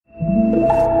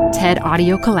TED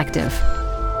Audio Collective.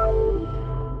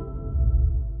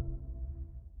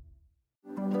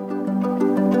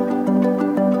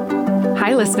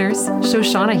 Hi listeners,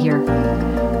 Shoshana here.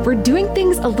 We're doing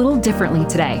things a little differently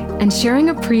today and sharing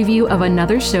a preview of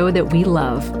another show that we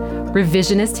love,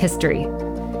 Revisionist History.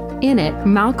 In it,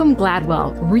 Malcolm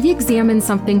Gladwell re-examines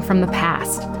something from the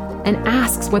past and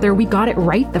asks whether we got it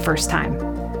right the first time.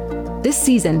 This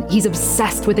season, he's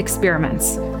obsessed with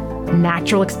experiments.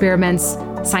 Natural experiments,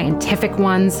 scientific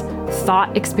ones,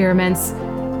 thought experiments,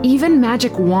 even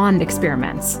magic wand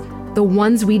experiments. The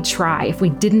ones we'd try if we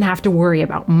didn't have to worry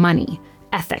about money,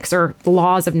 ethics, or the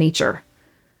laws of nature.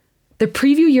 The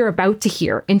preview you're about to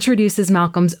hear introduces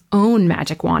Malcolm's own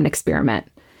magic wand experiment,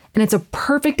 and it's a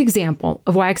perfect example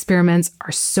of why experiments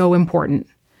are so important.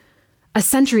 A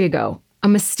century ago, a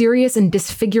mysterious and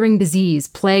disfiguring disease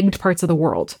plagued parts of the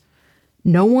world.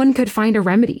 No one could find a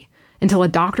remedy until a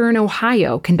doctor in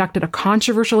Ohio conducted a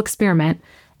controversial experiment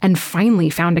and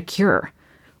finally found a cure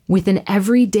with an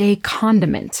everyday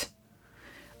condiment.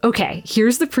 Okay,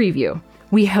 here's the preview.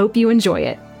 We hope you enjoy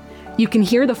it. You can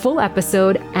hear the full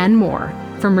episode and more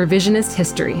from Revisionist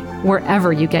History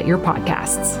wherever you get your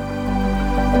podcasts.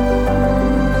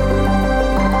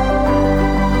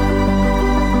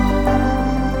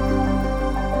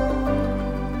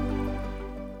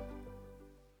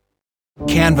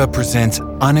 Canva presents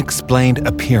Unexplained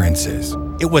Appearances.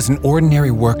 It was an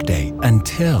ordinary workday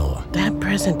until... That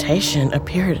presentation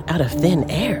appeared out of thin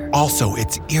air. Also,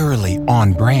 it's eerily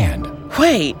on brand.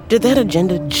 Wait, did that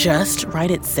agenda just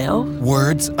write itself?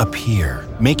 Words appear,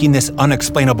 making this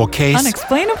unexplainable case...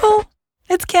 Unexplainable?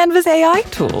 It's Canva's AI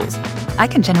tools. I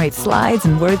can generate slides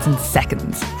and words in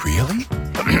seconds. Really?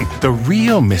 The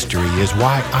real mystery is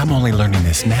why I'm only learning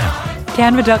this now.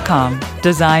 Canva.com,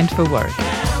 designed for work.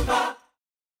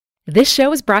 This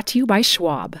show is brought to you by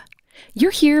Schwab.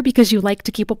 You're here because you like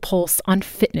to keep a pulse on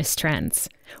fitness trends.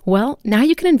 Well, now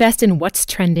you can invest in what's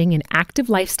trending in active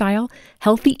lifestyle,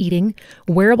 healthy eating,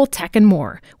 wearable tech, and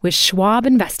more with Schwab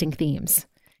investing themes.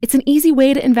 It's an easy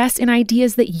way to invest in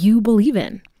ideas that you believe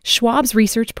in. Schwab's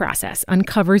research process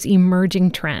uncovers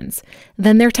emerging trends.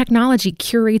 Then their technology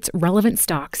curates relevant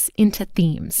stocks into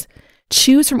themes.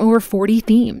 Choose from over 40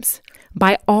 themes.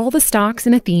 Buy all the stocks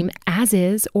in a theme as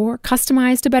is or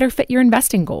customize to better fit your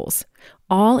investing goals,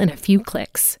 all in a few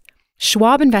clicks.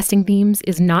 Schwab Investing Themes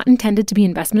is not intended to be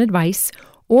investment advice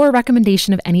or a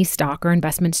recommendation of any stock or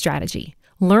investment strategy.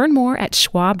 Learn more at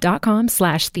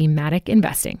schwab.com/thematic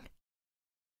investing.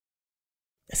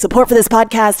 Support for this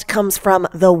podcast comes from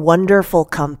The Wonderful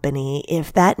Company.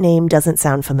 If that name doesn't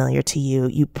sound familiar to you,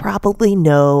 you probably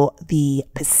know the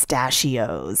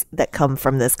pistachios that come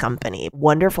from this company.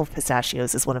 Wonderful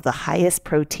Pistachios is one of the highest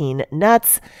protein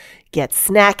nuts. Get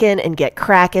snackin' and get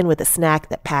crackin' with a snack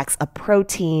that packs a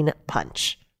protein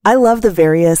punch. I love the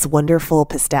various wonderful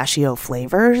pistachio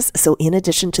flavors. So in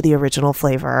addition to the original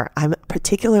flavor, I'm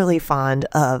particularly fond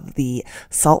of the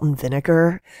salt and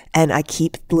vinegar, and I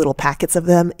keep little packets of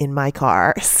them in my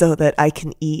car so that I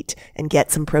can eat and get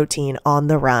some protein on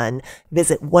the run.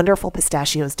 Visit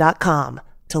wonderfulpistachios.com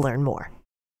to learn more.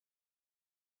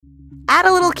 Add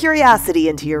a little curiosity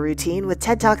into your routine with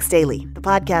TED Talks Daily, the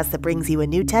podcast that brings you a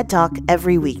new TED Talk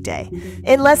every weekday.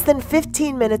 In less than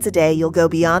 15 minutes a day, you'll go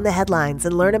beyond the headlines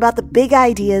and learn about the big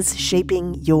ideas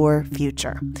shaping your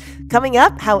future. Coming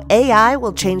up, how AI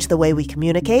will change the way we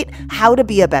communicate, how to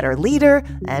be a better leader,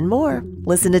 and more.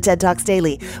 Listen to TED Talks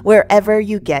Daily wherever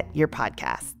you get your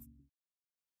podcasts.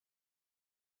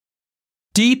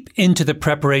 Deep into the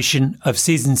preparation of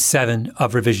Season 7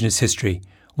 of Revisionist History,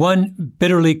 one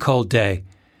bitterly cold day,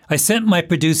 I sent my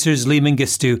producers Lee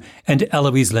Mengistu and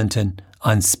Eloise Linton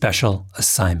on special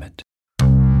assignment.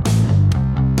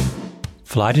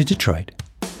 Fly to Detroit,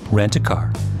 rent a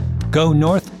car, go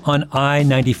north on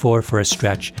I-94 for a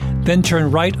stretch, then turn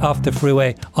right off the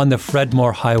freeway on the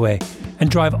Fredmore Highway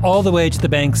and drive all the way to the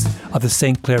banks of the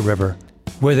St. Clair River,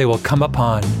 where they will come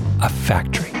upon a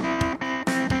factory.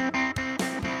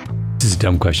 This is a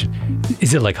dumb question.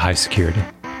 Is it like high security?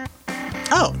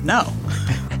 Oh, no.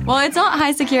 Well, it's not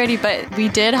high security, but we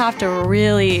did have to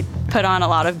really put on a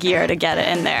lot of gear to get it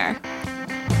in there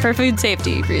for food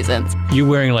safety reasons. You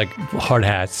wearing like hard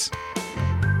hats,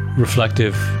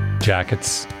 reflective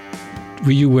jackets?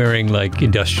 Were you wearing like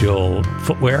industrial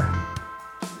footwear?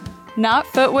 Not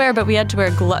footwear, but we had to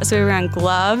wear gloves. So we were wearing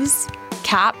gloves,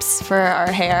 caps for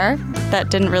our hair.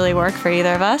 That didn't really work for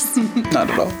either of us. Not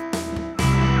at all.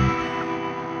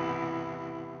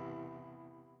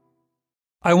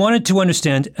 I wanted to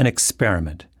understand an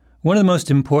experiment, one of the most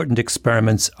important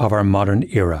experiments of our modern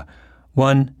era,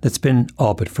 one that's been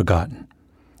all but forgotten.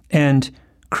 And,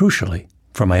 crucially,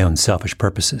 for my own selfish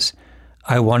purposes.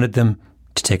 I wanted them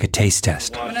to take a taste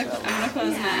test. I'm gonna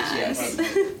close my eyes.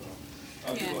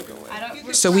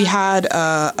 So we had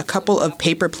a couple of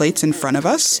paper plates in front of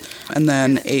us, and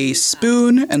then a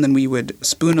spoon, and then we would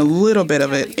spoon a little bit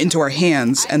of it into our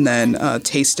hands and then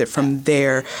taste it from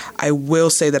there. I will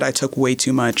say that I took way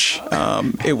too much.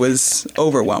 It was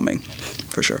overwhelming,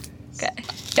 for sure. Okay.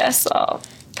 Guess I'll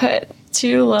put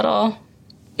too little.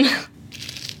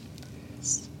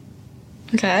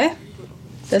 Okay.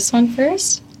 This one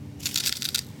first.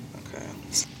 Okay.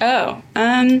 Oh,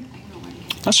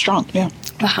 That's strong, yeah.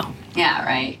 wow. Yeah,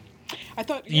 right. I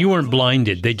thought You weren't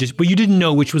blinded. But you didn't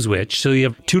know which was which. So you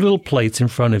have two little plates in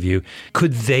front of you.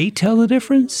 Could they tell the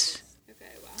difference?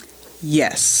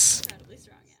 yes.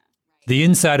 The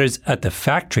insiders at the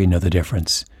factory know the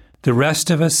difference. The rest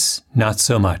of us, not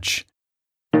so much.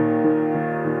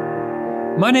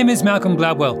 My name is Malcolm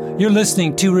Gladwell. You're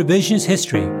listening to Revisionist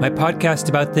History, my podcast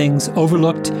about things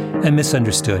overlooked and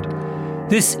misunderstood.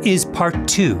 This is part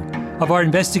 2 of our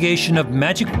investigation of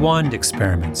magic wand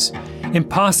experiments.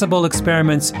 Impossible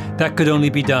experiments that could only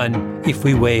be done if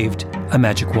we waved a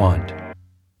magic wand.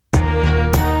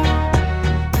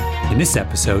 In this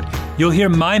episode, you'll hear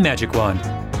my magic wand.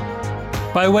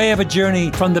 By way of a journey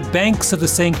from the banks of the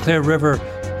St. Clair River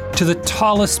to the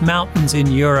tallest mountains in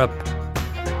Europe,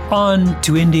 on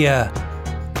to India,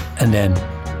 and then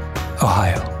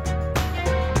Ohio.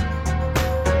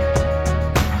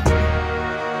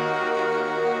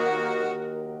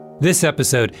 This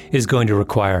episode is going to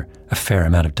require a fair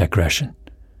amount of digression.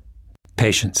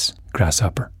 Patience,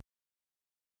 grasshopper.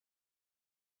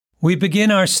 We begin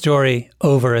our story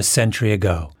over a century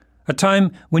ago, a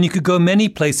time when you could go many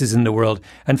places in the world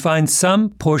and find some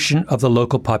portion of the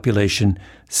local population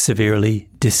severely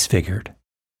disfigured.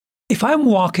 If I'm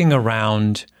walking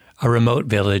around a remote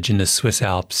village in the Swiss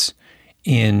Alps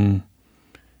in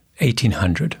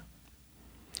 1800,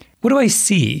 what do I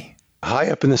see? High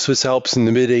up in the Swiss Alps in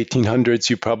the mid-1800s,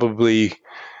 you probably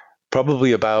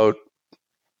about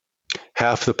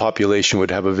half the population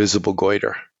would have a visible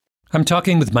goiter. I'm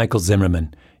talking with Michael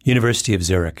Zimmerman, University of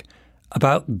Zurich,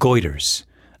 about goiters,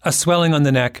 a swelling on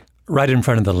the neck right in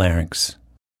front of the larynx.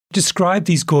 Describe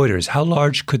these goiters. How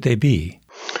large could they be?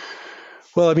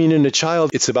 Well, I mean, in a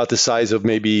child, it's about the size of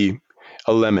maybe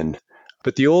a lemon.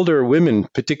 But the older women,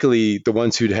 particularly the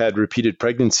ones who'd had repeated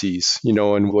pregnancies,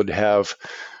 and would have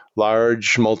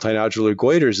large multinodular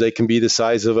goiters, they can be the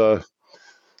size of a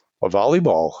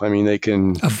volleyball. I mean, they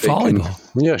can... A volleyball?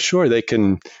 Yeah, sure. They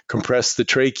can compress the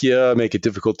trachea, make it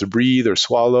difficult to breathe or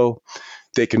swallow.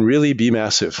 They can really be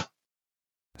massive.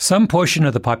 Some portion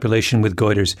of the population with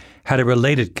goiters had a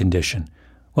related condition,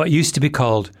 what used to be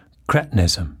called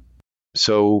cretinism.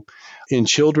 So in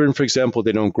children, for example,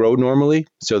 they don't grow normally,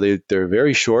 so they're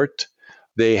very short.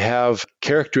 They have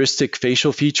characteristic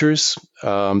facial features.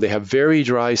 They have very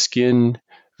dry skin,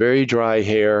 very dry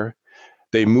hair.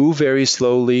 They move very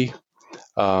slowly.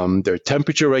 Their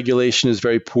temperature regulation is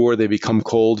very poor. They become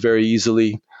cold very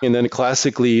easily. And then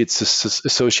classically, it's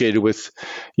associated with,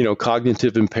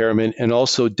 cognitive impairment and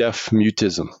also deaf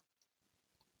mutism.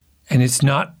 And it's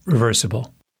not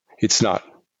reversible. It's not.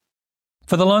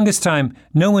 For the longest time,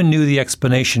 no one knew the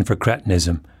explanation for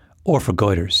cretinism or for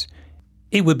goiters.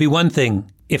 It would be one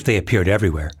thing if they appeared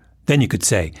everywhere. Then you could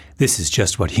say, this is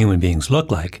just what human beings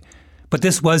look like. But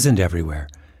this wasn't everywhere.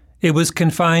 It was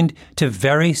confined to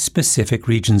very specific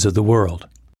regions of the world.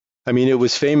 I mean, it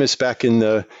was famous back in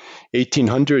the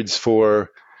 1800s for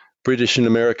British and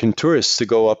American tourists to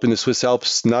go up in the Swiss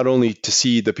Alps, not only to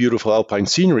see the beautiful alpine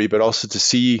scenery, but also to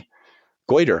see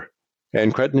goiter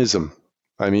and cretinism.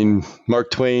 I mean, Mark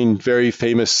Twain, very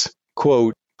famous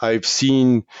quote, "I've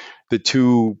seen the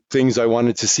two things I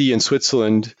wanted to see in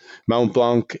Switzerland, Mount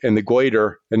Blanc and the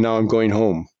goiter, and now I'm going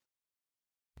home."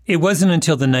 It wasn't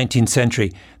until the 19th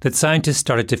century that scientists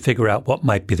started to figure out what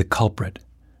might be the culprit: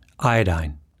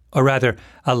 iodine, or rather,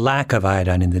 a lack of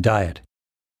iodine in the diet.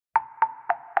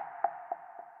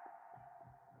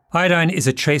 Iodine is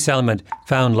a trace element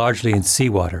found largely in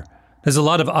seawater. There's a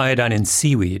lot of iodine in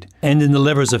seaweed and in the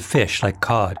livers of fish like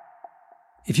cod.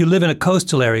 If you live in a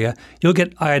coastal area, you'll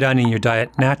get iodine in your diet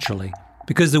naturally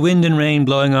because the wind and rain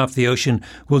blowing off the ocean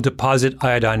will deposit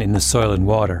iodine in the soil and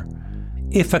water.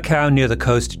 If a cow near the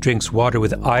coast drinks water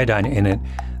with iodine in it,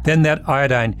 then that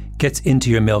iodine gets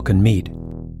into your milk and meat.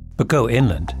 But go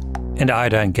inland, and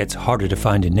iodine gets harder to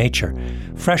find in nature.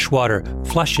 Fresh water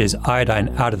flushes iodine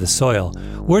out of the soil.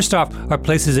 Worst off are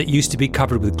places that used to be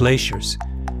covered with glaciers,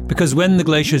 because when the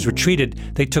glaciers retreated,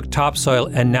 they took topsoil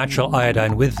and natural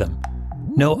iodine with them.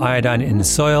 No iodine in the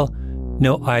soil,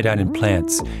 no iodine in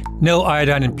plants. No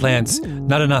iodine in plants,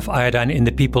 not enough iodine in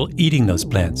the people eating those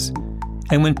plants.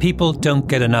 And when people don't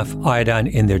get enough iodine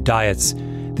in their diets,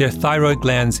 their thyroid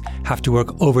glands have to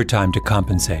work overtime to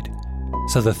compensate.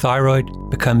 So the thyroid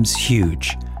becomes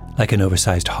huge, like an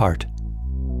oversized heart.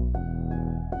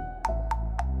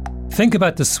 Think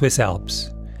about the Swiss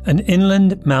Alps, an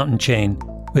inland mountain chain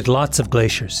with lots of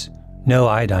glaciers, no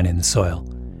iodine in the soil.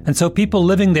 And so people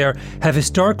living there have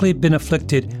historically been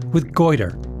afflicted with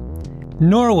goiter.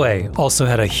 Norway also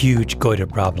had a huge goiter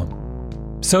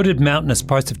problem. So did mountainous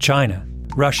parts of China,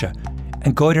 Russia,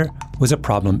 and goiter was a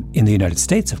problem in the United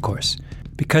States, of course,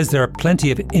 because there are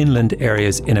plenty of inland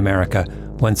areas in America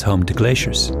once home to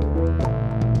glaciers.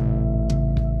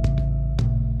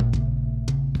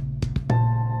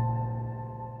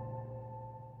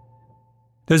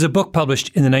 There's a book published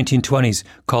in the 1920s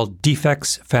called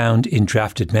Defects Found in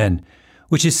Drafted Men,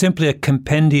 which is simply a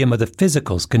compendium of the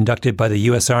physicals conducted by the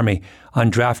U.S. Army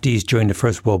on draftees during the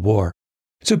First World War.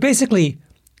 So basically,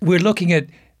 we're looking at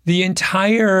the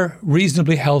entire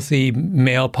reasonably healthy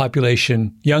male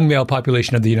population, young male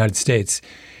population of the United States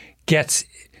gets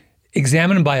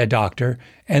examined by a doctor,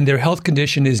 and their health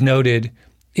condition is noted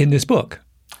in this book.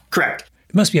 Correct.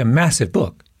 It must be a massive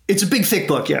book. It's a big, thick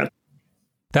book, yeah.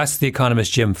 That's the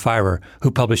economist Jim Firer, who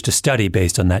published a study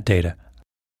based on that data.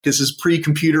 This is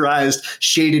pre-computerized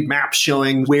shaded maps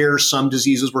showing where some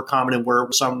diseases were common and where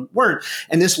some weren't.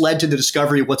 And this led to the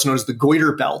discovery of what's known as the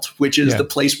goiter belt, which is the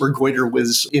place where goiter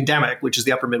was endemic, which is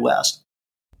the upper Midwest.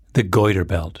 The goiter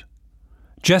belt.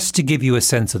 Just to give you a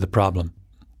sense of the problem.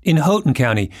 In Houghton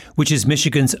County, which is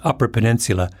Michigan's Upper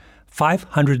Peninsula,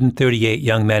 538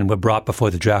 young men were brought before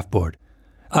the draft board.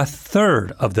 A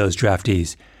third of those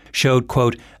draftees showed,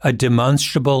 quote, a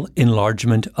demonstrable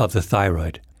enlargement of the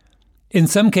thyroid. In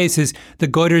some cases, the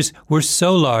goiters were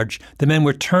so large, the men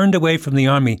were turned away from the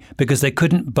Army because they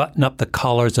couldn't button up the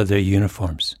collars of their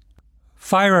uniforms.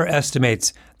 Firer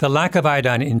estimates the lack of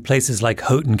iodine in places like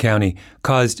Houghton County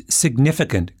caused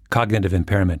significant cognitive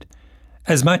impairment,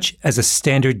 as much as a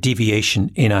standard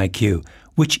deviation in IQ,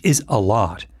 which is a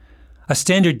lot. A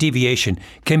standard deviation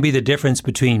can be the difference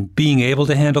between being able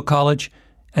to handle college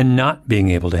and not being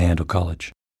able to handle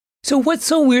college. So what's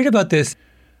so weird about this?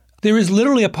 There is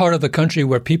literally a part of the country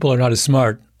where people are not as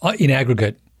smart in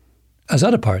aggregate as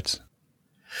other parts.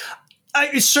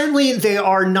 Certainly, they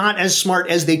are not as smart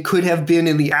as they could have been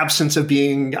in the absence of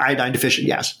being iodine deficient.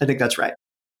 Yes, I think that's right.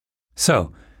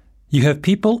 So, you have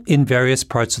people in various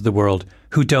parts of the world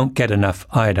who don't get enough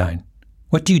iodine.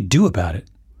 What do you do about it?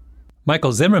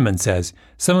 Michael Zimmerman says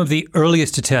some of the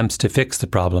earliest attempts to fix the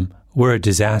problem were a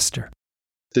disaster.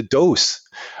 The dose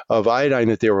of iodine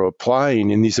that they were applying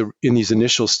in these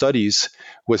initial studies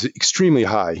was extremely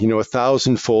high,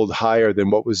 1,000-fold higher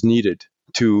than what was needed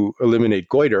to eliminate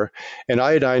goiter. And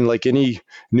iodine, like any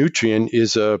nutrient,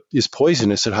 is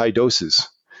poisonous at high doses.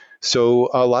 So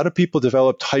a lot of people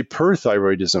developed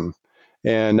hyperthyroidism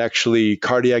and actually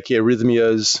cardiac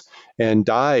arrhythmias and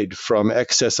died from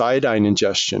excess iodine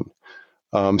ingestion.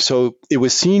 So it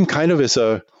was seen kind of as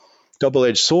a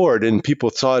double-edged sword, and people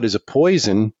saw it as a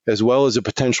poison as well as a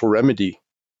potential remedy.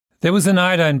 There was an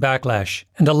iodine backlash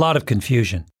and a lot of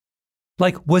confusion.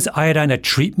 Like, was iodine a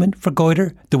treatment for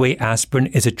goiter, the way aspirin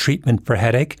is a treatment for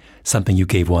headache, something you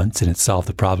gave once and it solved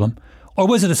the problem? Or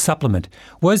was it a supplement?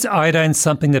 Was iodine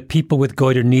something that people with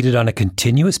goiter needed on a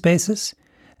continuous basis?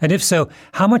 And if so,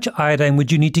 how much iodine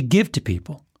would you need to give to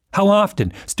people? How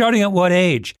often? Starting at what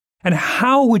age? And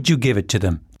how would you give it to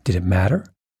them? Did it matter?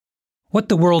 What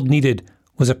the world needed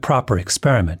was a proper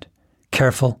experiment.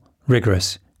 Careful,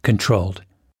 rigorous, controlled.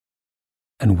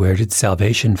 And where did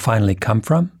salvation finally come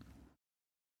from?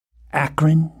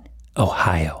 Akron,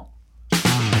 Ohio.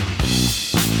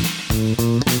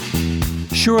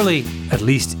 Surely, at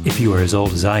least if you are as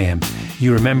old as I am,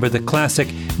 you remember the classic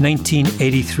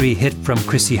 1983 hit from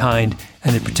Chrissie Hynde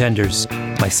and the Pretenders,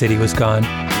 My City Was Gone.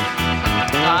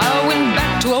 I went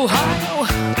back to Ohio,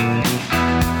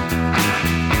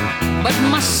 but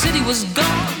my city was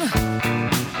gone.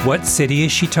 What city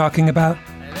is she talking about?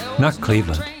 Not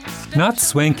Cleveland. Not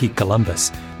swanky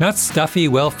Columbus. Not stuffy,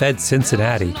 well-fed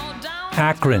Cincinnati.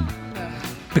 Akron.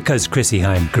 Because Chrissie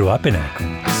Hynde grew up in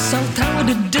Akron. South Howard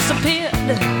had disappeared.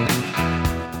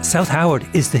 South Howard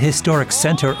is the historic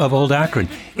center of Old Akron.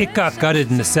 It got gutted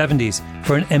in the 70s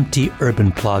for an empty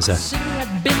urban plaza.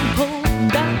 Had been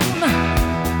pulled down,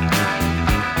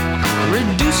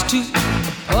 reduced to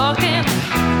parking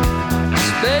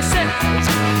spaces.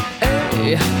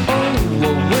 Hey,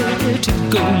 oh, where to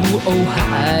go,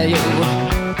 Ohio?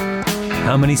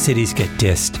 How many cities get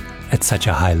dissed at such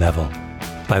a high level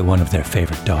by one of their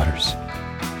favorite daughters?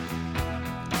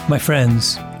 My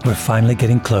friends, we're finally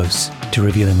getting close to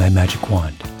revealing my magic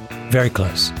wand. Very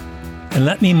close. And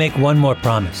let me make one more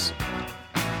promise.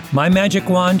 My magic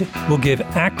wand will give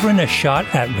Akron a shot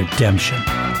at redemption.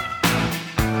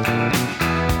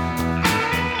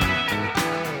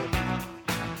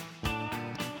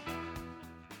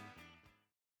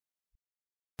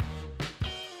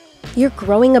 You're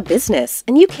growing a business,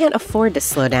 and you can't afford to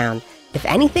slow down. If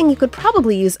anything, you could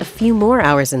probably use a few more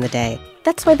hours in the day.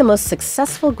 That's why the most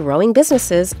successful growing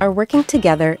businesses are working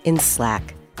together in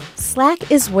Slack.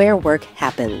 Slack is where work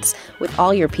happens, with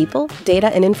all your people, data,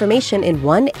 and information in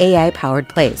one AI-powered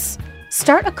place.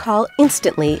 Start a call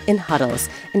instantly in huddles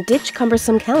and ditch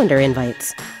cumbersome calendar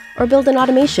invites. Or build an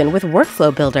automation with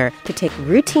Workflow Builder to take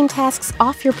routine tasks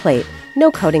off your plate,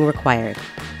 no coding required.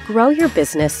 Grow your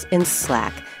business in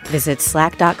Slack. Visit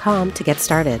slack.com to get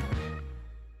started.